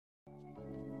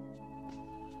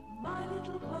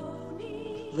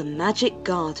The Magic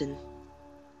Garden,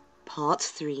 Part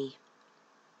 3.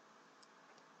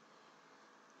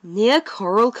 Near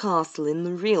Coral Castle in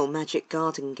the real Magic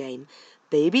Garden game,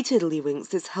 baby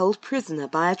Tiddlywinks is held prisoner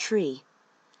by a tree.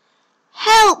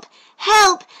 "Help!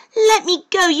 Help! Let me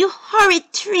go, you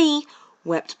horrid tree!"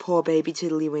 wept poor baby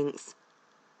Tiddlywinks.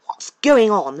 "What's going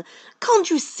on? Can't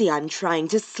you see I'm trying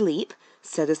to sleep?"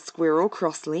 said a squirrel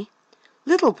crossly.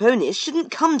 "Little ponies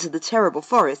shouldn't come to the terrible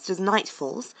forest as night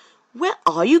falls. Where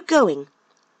are you going?"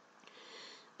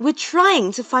 "We're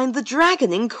trying to find the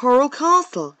dragon in Coral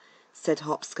Castle," said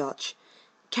Hopscotch.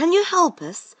 "Can you help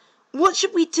us? What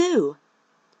should we do?"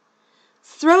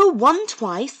 "Throw one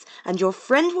twice, and your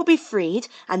friend will be freed,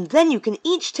 and then you can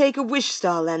each take a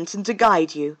wish-star lantern to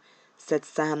guide you," said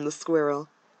Sam the squirrel.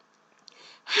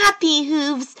 "Happy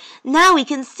hooves! Now we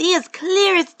can see as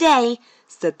clear as day,"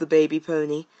 said the baby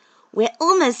pony. "We're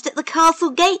almost at the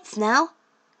castle gates now."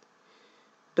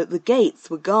 But the gates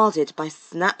were guarded by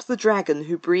Snap the dragon,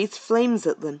 who breathed flames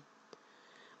at them.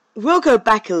 "We'll go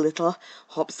back a little,"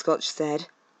 Hopscotch said.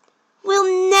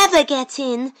 "We'll never get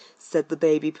in," said the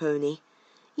baby pony.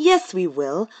 "Yes, we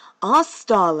will. Our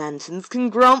star lanterns can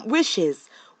grant wishes.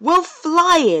 We'll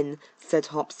fly in," said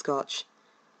Hopscotch.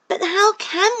 "But how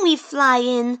can we fly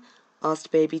in?" asked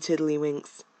baby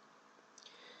Tiddlywinks.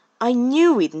 "I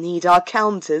knew we'd need our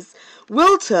counters.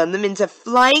 We'll turn them into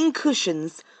flying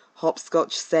cushions,"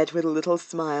 Hopscotch said with a little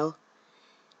smile.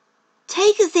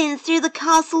 "Take us in through the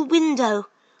castle window,"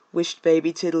 wished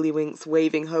baby Tiddlywinks,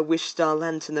 waving her wish-star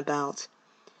lantern about.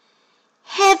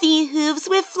 "Heavy hooves,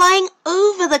 we're flying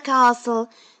over the castle,"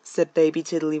 said baby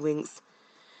Tiddlywinks.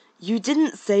 "You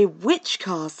didn't say which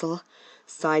castle,"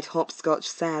 sighed Hopscotch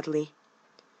sadly.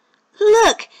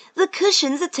 "Look, the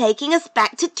cushions are taking us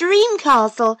back to Dream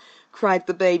Castle," cried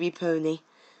the baby pony.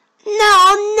 "Now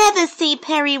I'll never see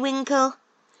Periwinkle."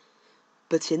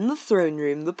 But in the throne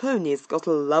room the ponies got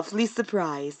a lovely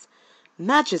surprise.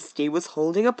 Majesty was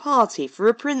holding a party for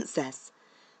a princess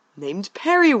named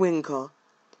Periwinkle.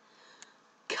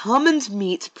 "Come and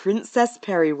meet Princess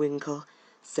Periwinkle,"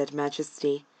 said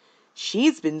Majesty.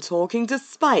 "She's been talking to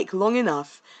Spike long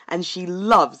enough, and she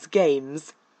loves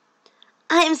games."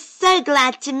 "I am so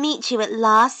glad to meet you at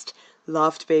last,"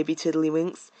 laughed baby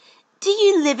Tiddlywinks. "Do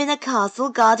you live in a castle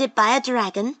guarded by a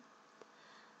dragon?"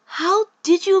 "How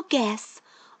did you guess?"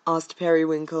 asked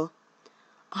Periwinkle.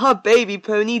 "Our baby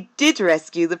pony did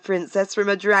rescue the princess from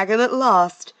a dragon at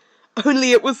last.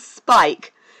 Only it was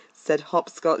Spike," said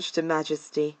Hopscotch to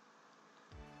Majesty.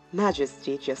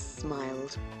 Majesty just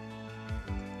smiled.